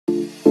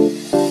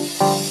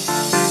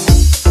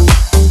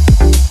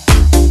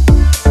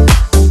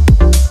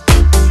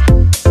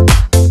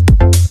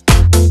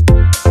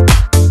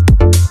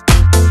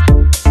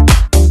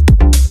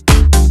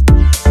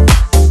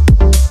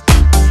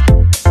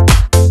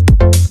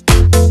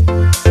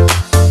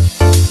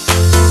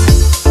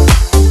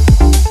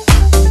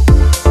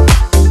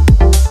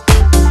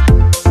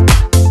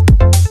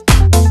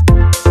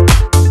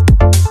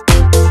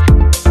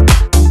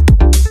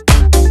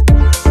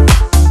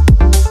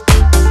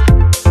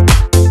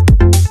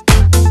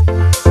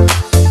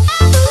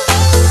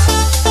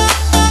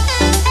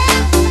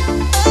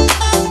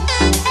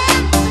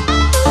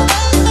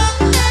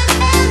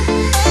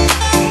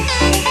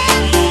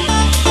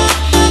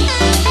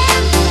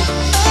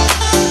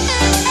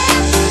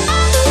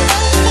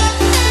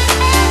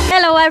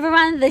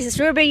this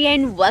is Ruby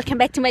and welcome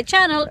back to my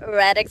channel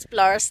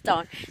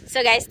RedXplorerStone.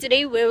 So guys,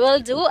 today we will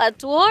do a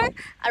tour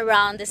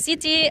around the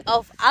city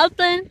of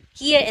Alpen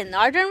here in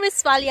North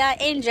Rhine-Westphalia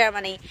in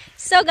Germany.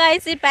 So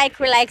guys, sit back,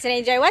 relax and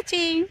enjoy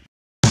watching.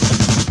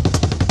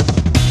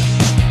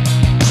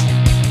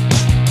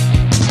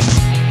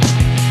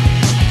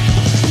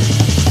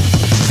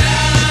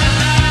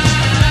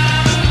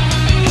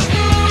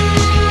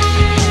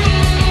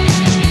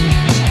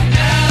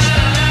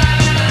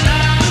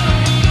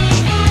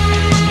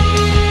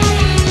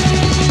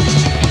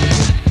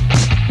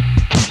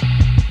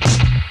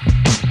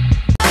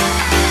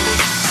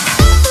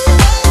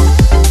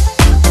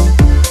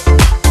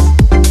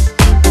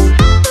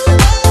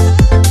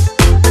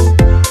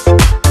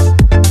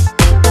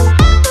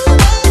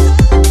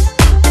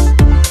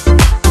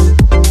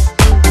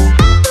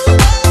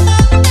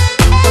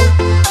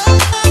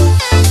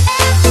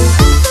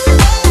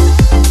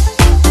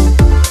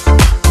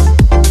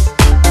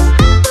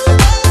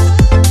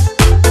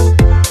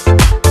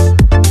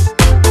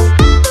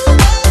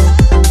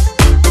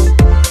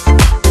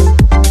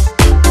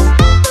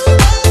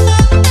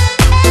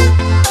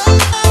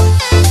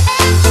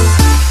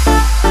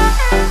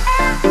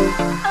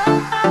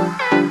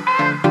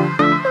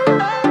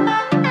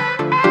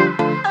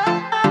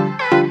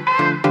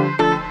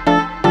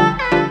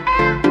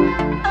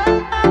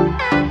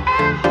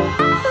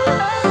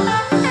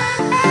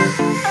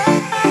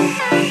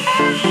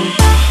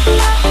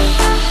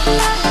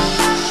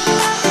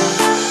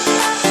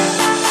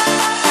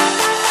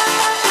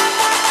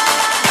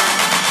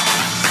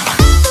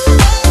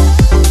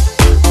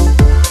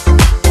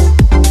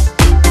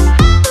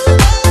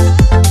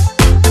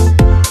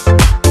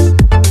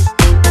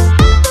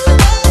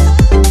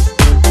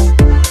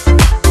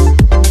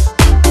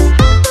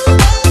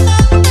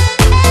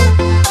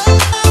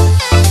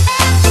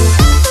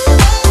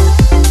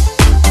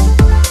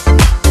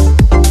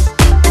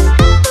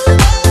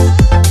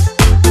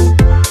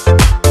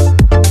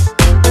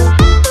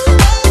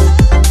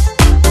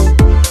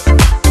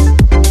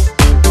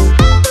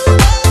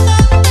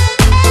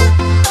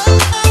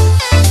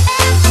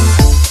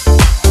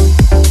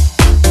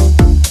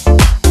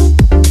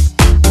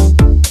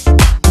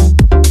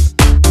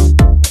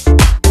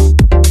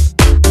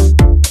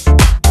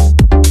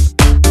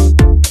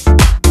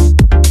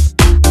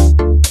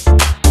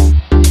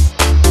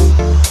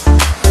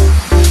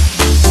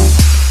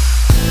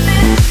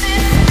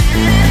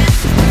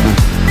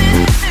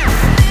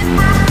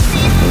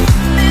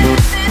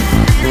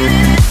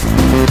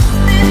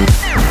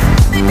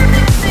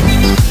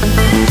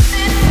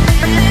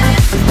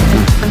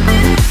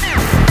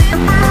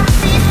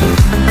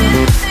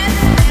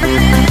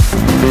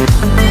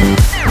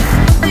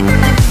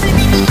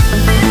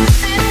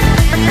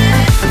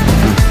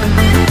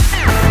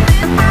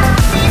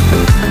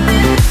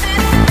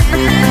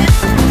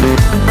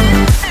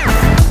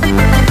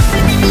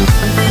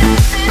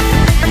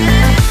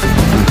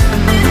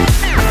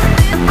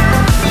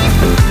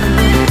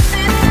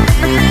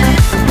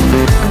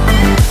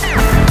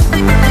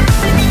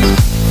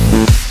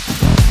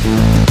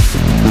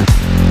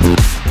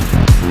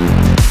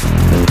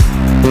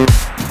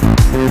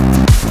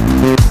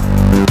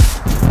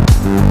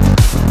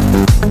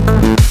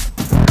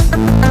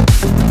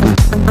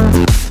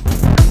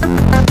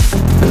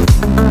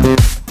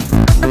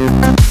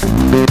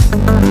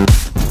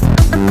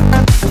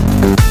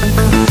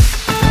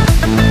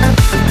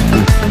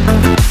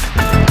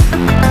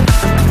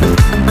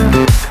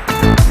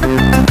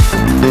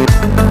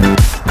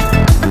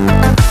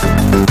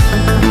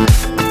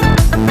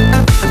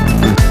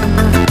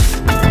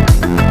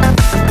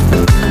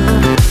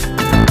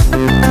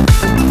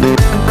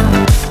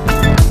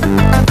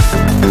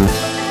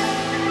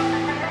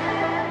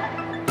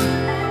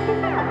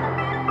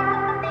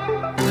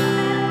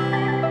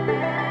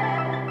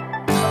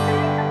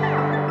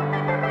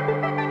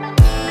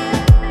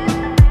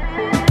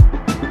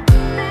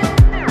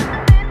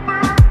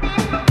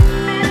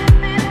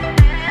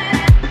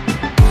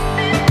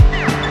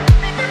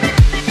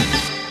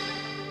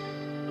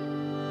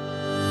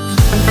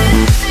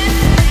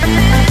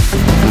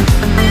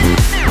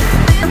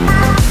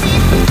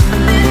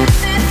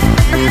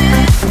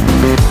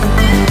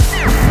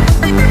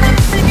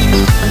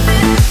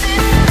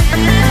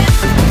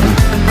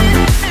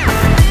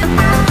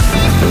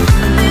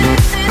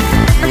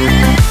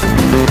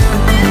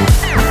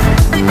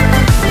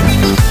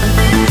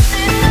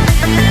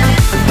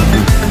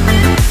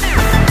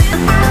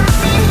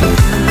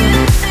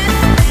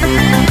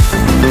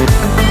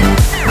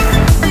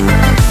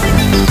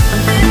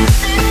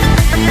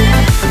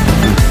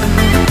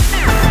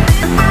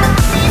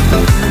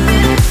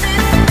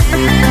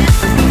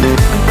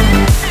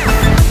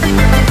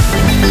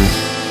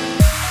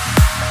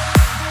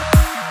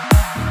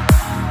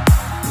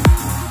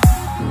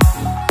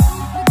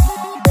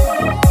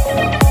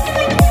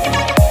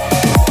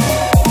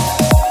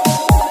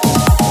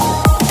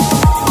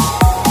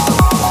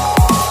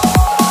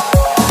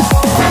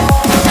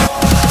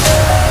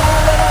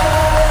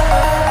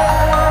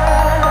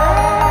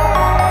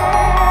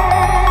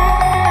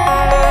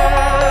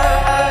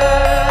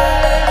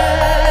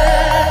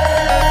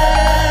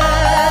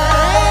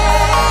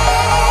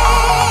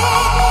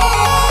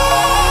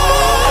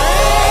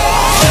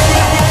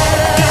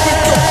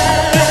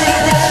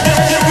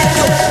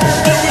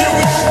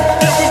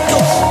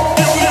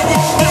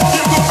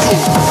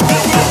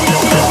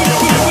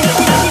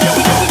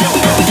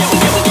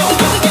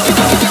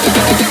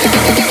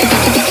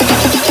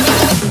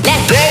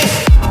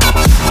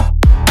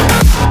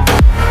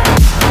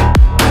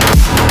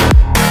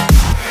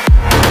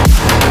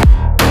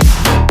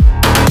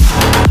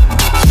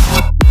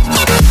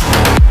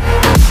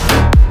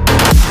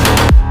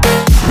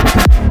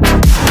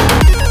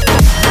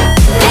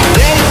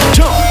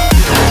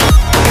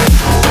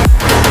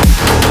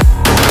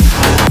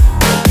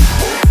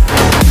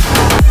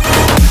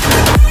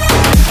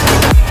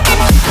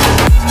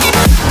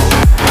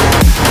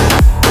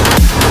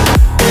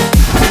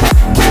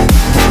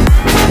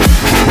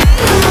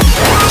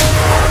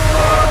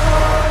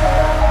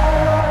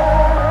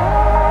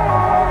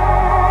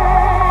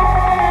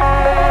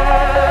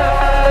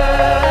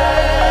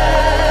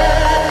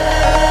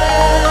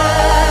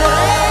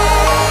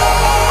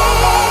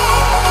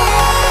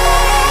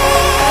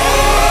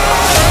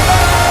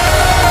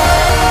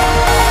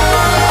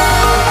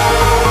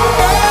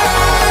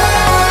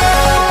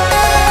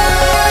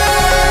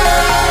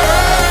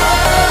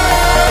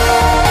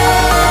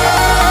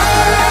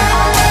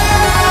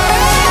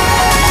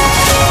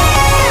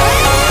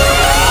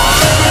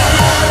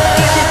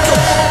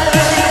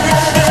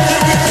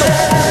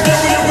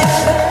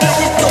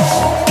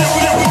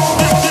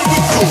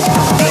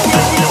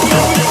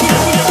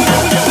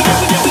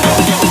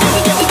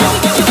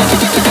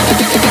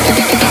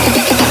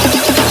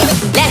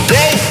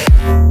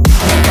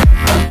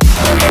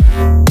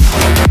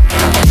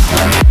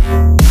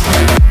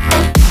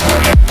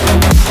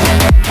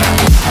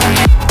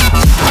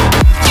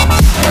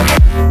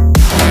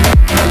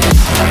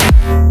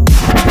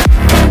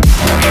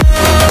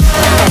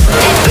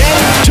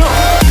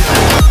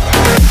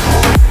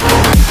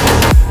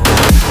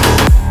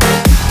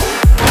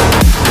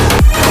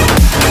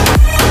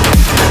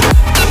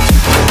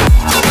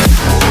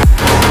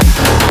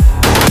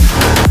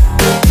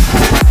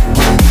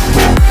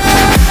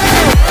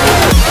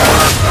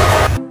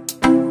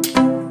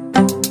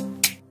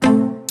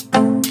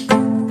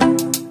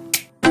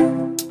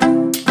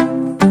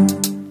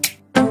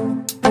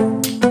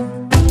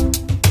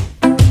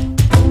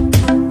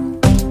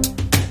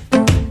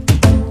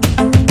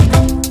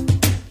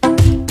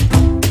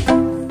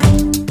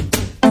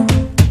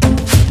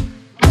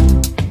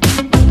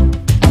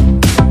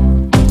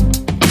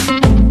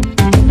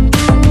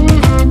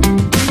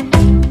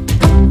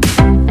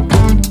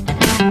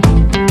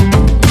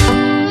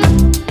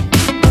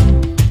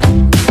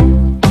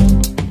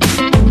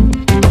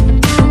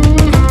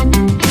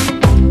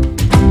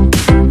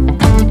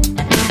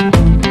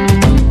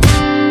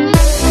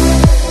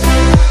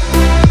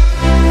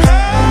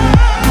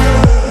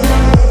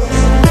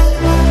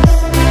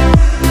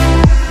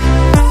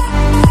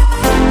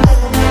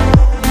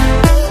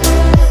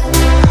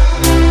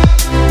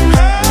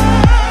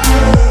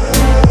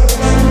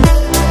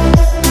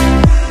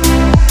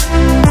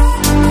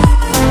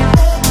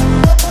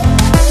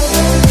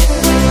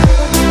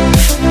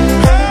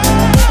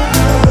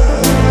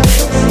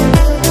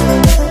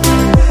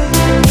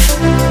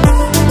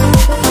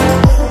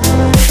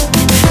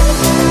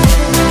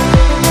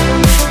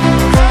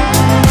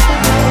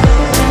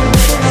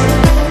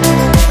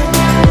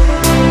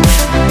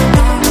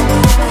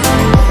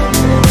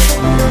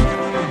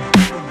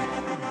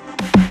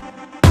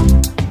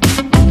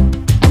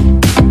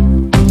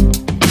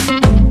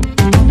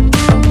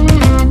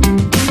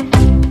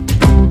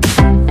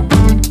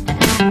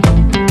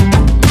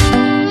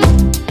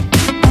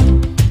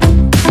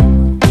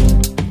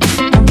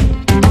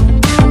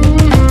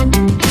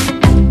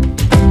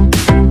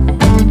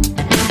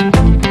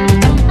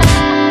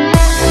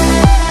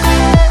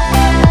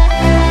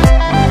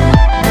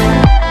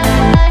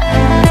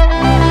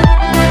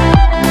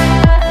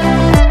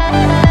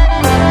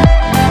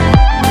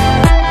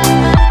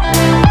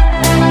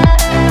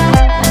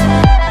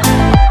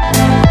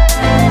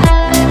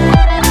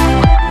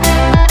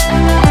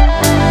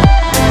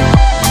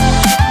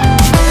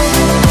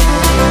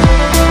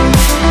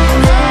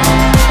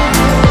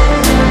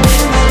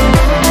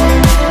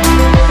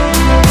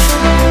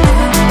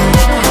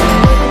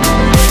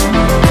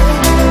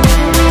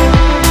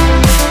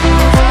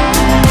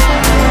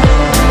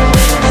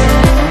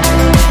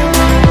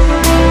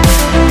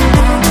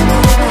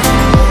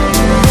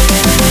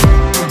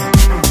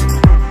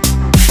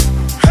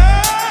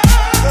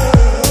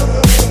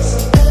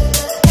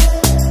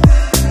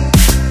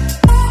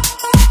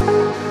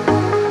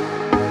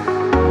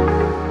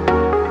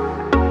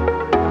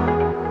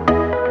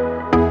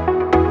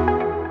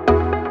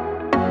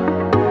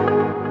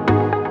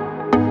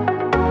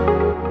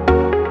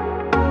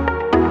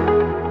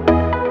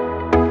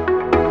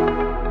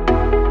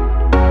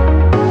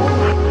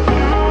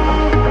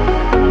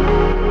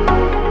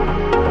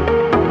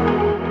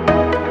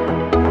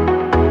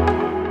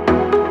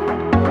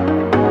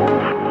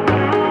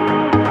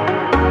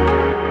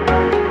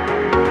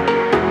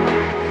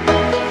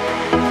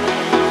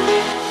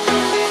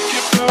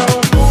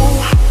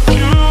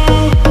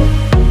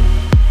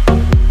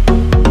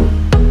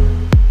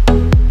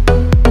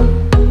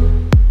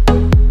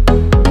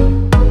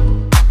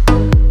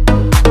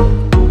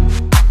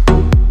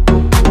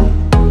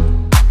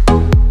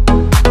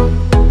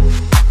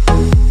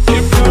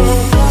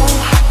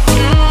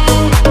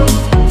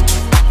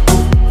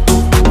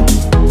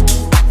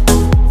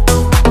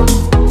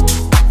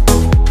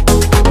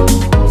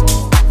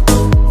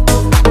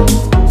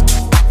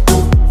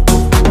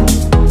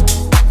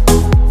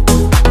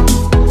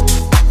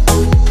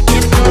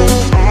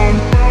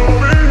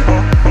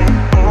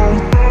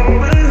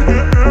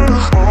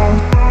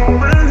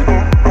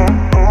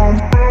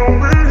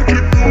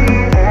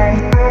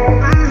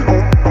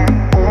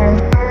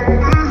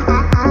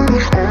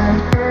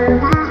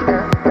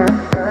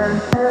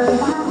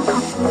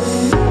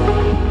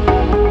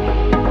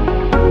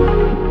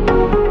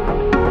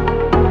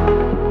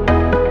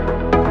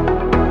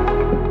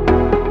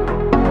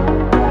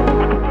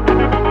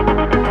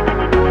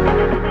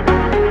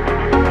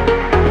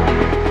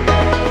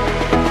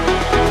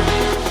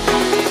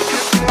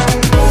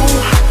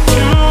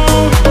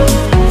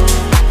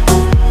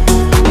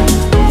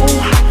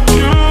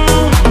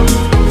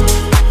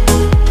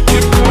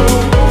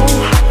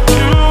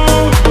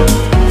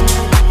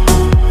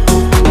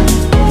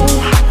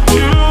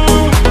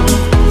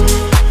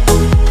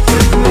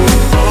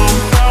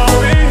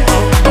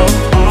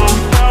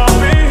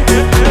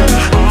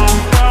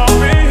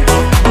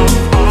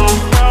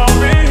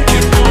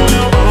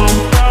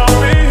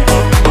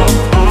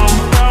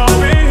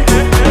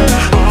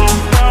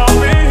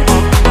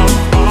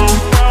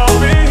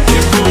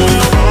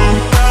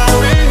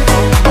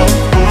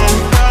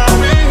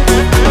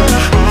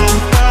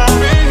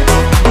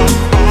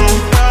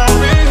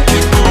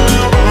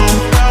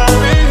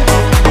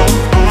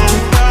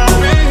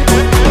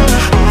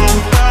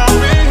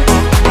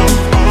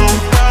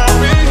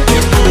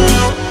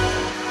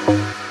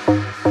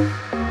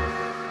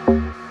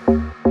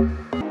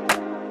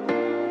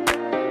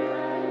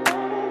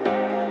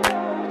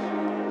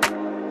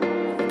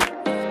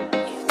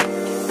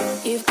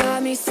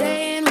 me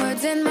saying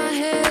words in my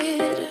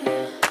head,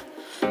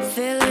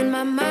 filling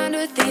my mind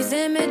with these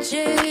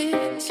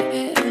images,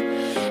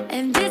 yeah.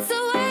 And it's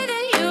the way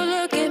that you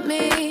look at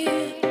me,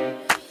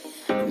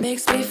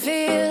 makes me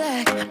feel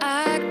like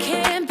I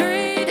can't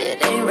breathe.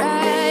 It ain't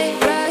right,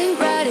 right,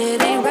 right,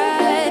 it ain't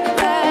right,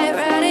 right,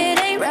 right, it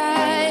ain't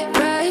right,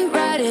 right,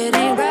 right, it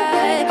ain't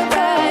right,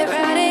 right,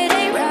 right, it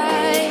ain't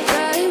right,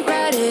 right,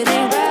 right, it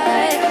ain't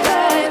right,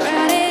 right,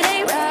 right, it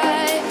ain't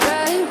right,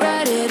 right,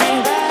 right, it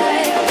ain't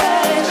right,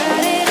 right,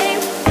 right, it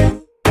ain't.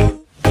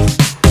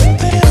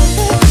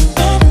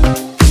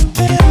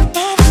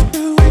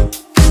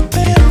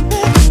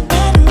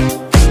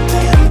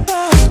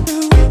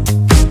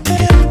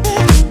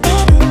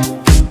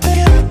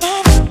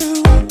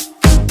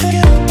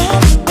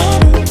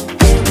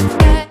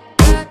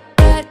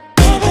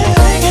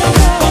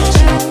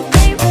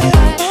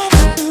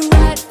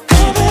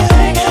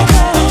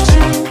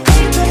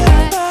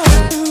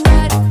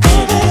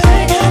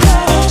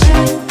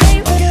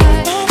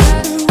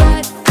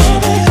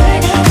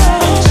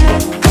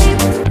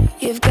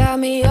 You've got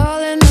me all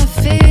in my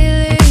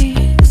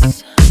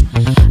feelings,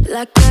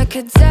 like I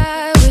could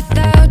die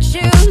without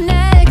you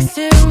next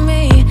to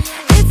me.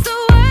 It's the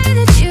way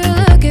that you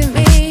look at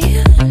me,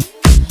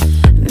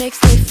 makes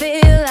me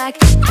feel like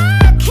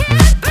I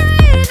can't breathe.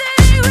 It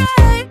ain't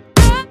right,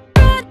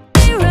 right,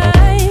 ain't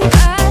right,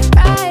 right,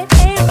 right,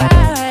 ain't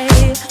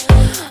right.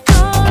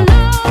 Oh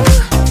no,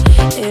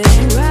 it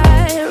ain't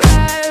right,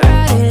 right,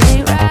 right, it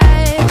ain't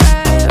right,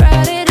 right,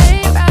 right, it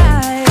ain't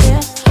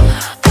right.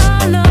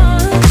 Oh no.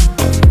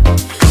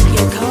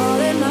 You're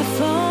calling my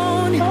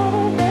phone,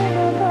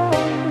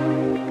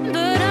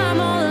 but I'm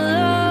all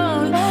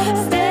alone.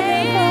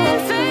 Staying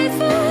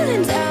faithful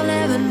and I'll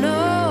never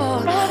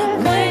know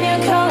when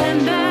you're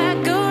calling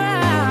back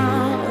around.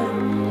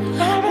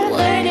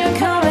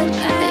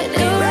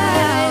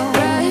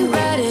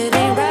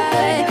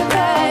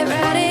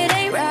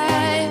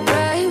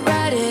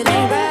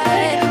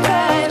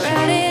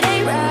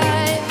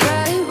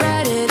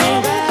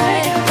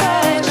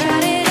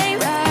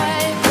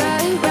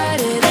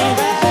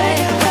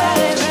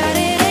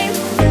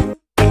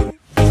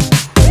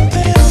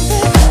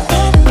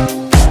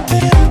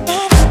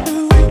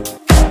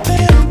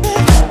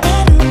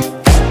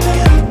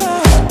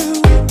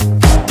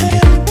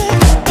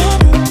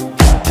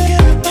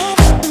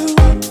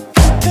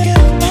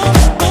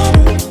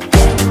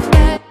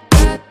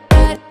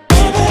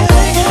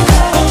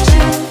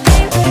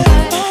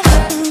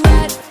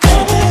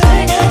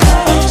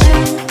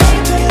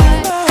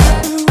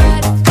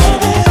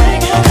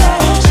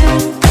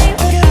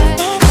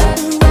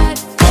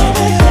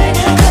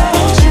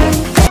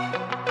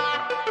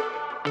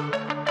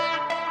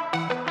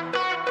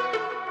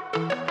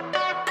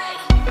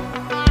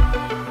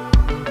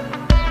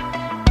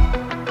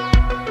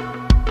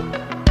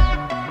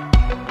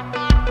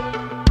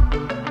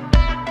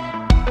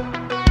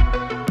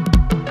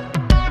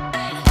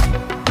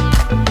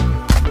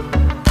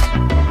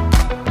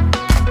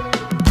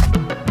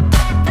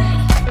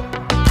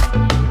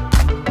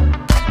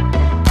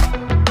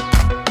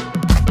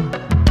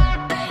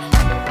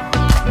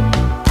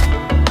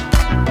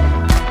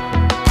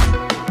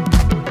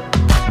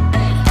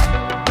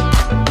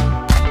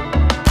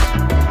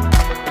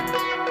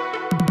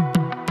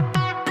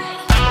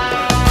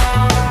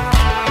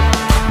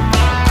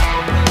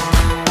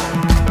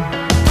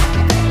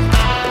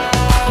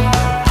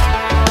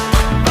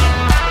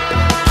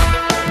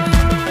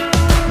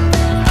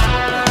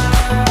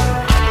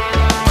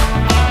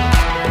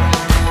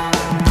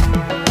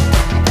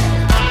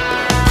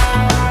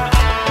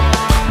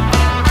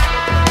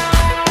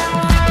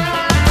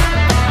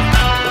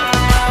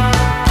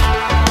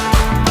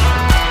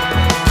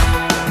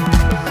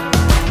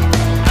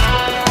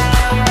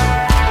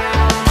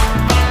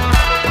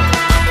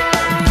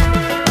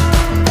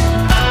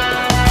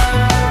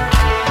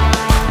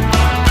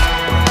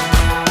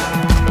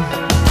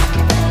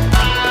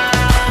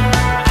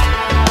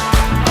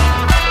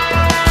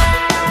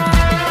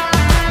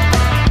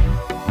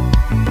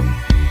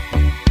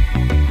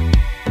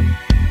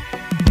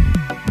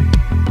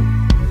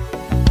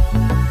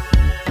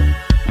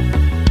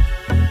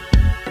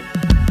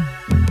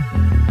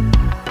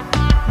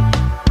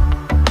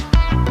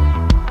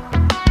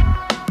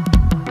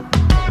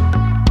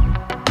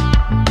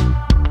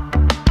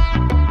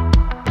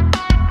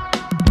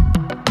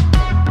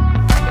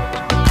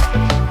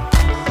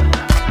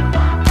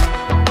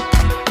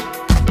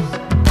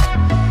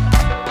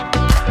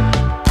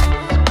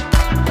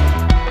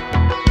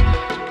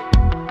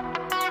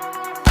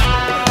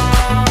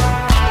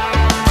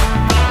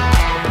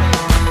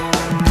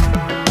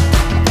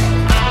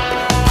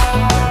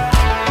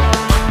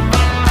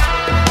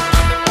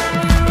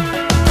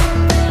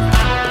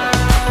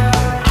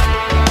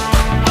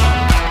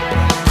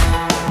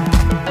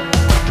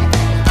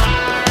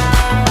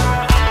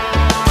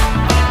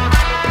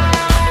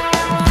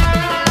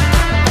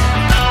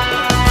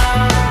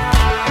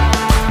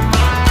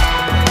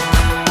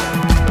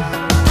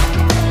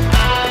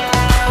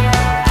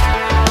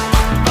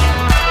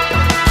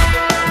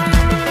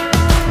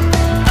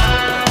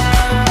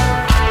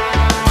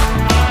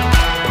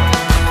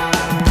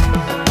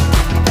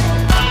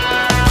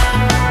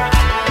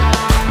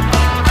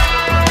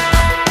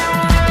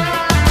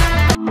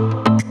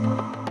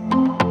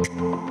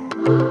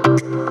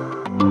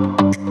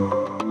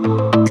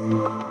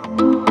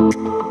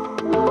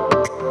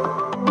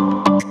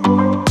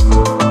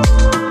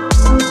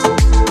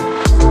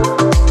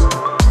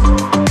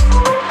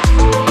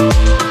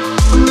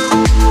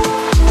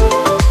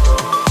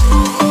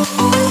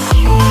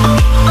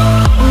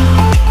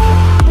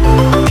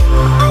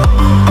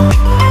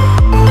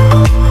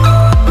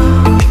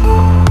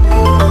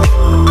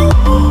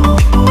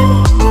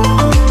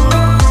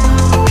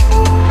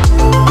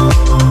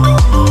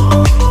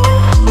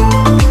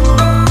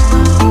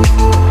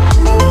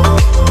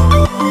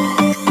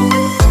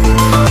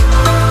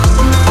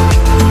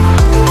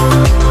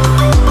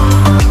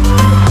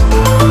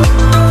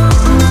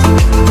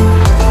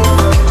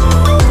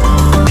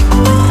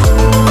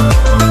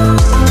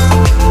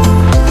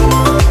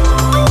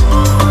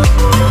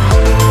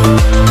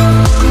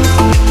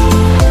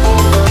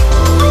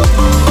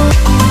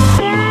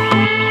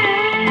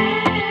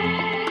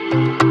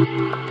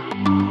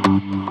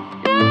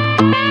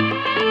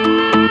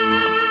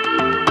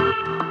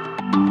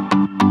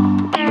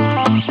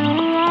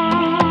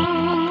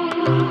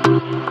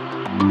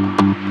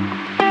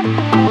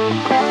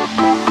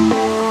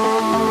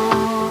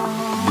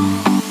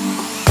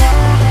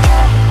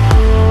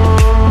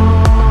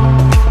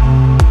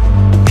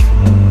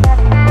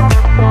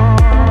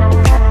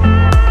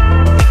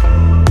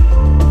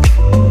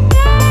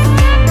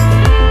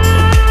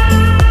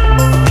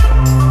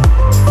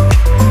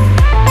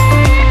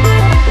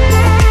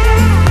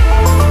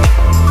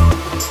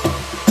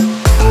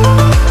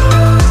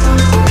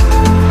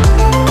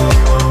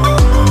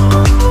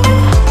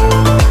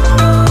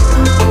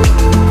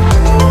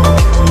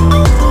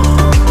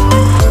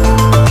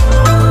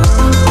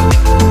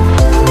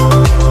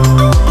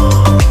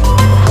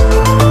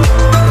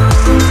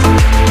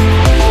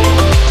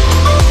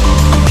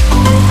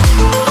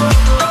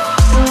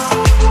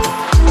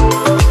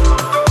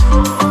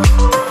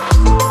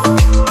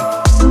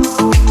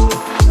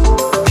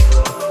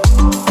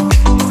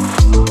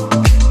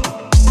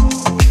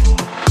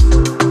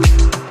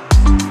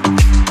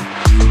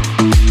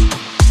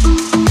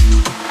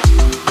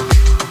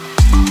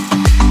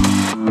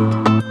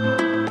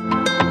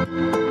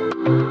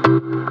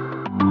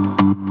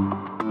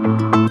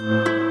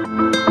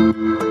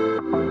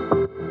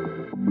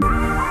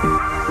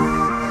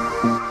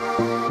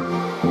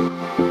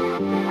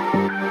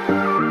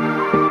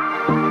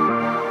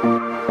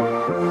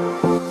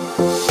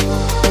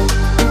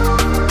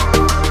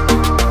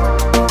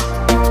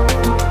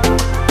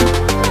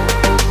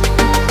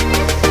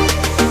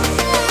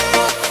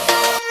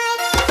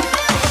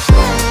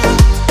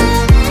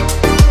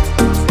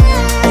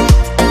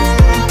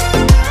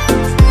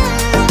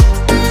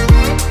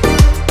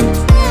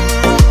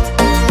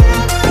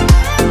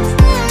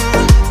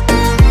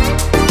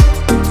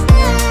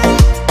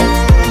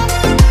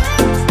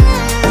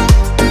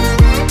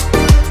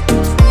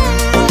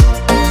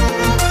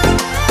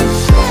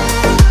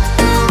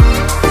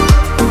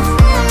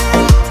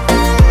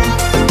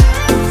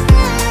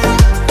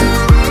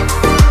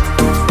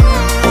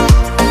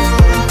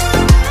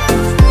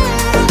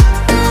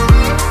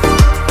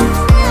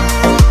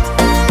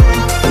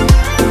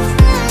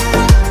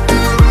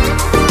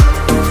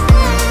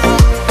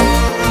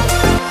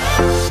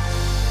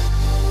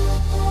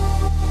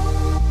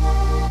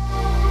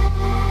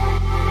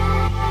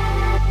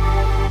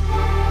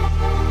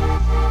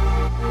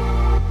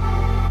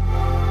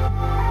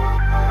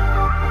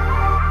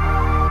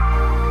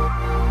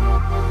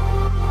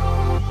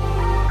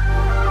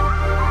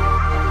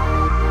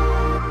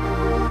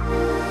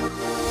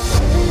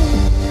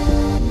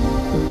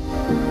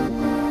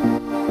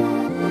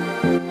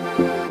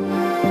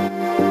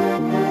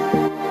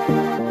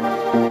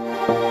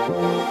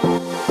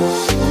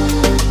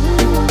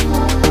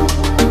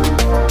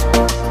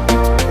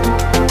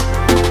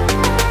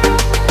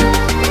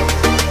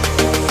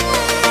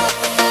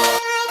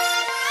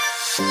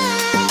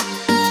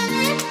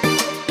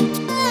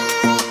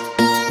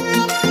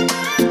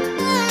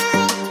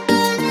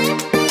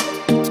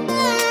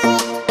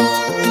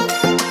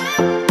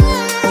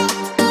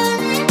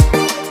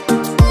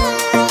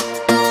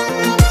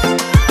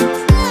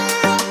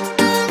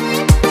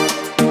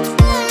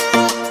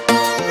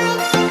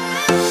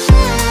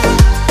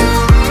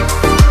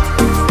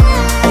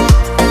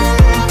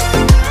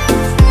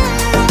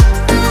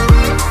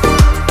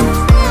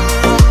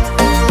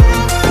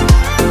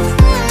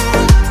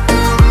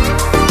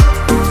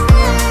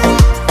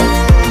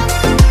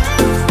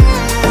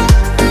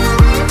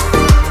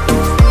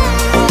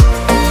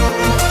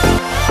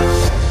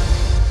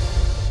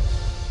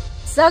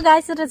 So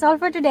guys, so that's all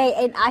for today,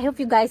 and I hope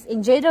you guys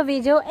enjoyed the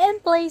video,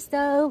 and please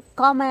do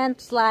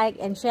comment, like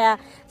and share,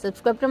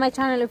 subscribe to my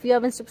channel if you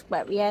haven't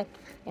subscribed yet,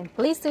 and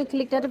please do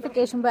click the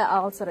notification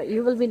bell so that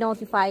you will be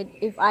notified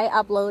if I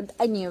upload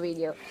a new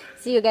video.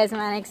 See you guys in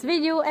my next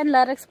video, and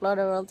let's explore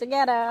the world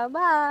together.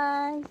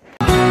 Bye.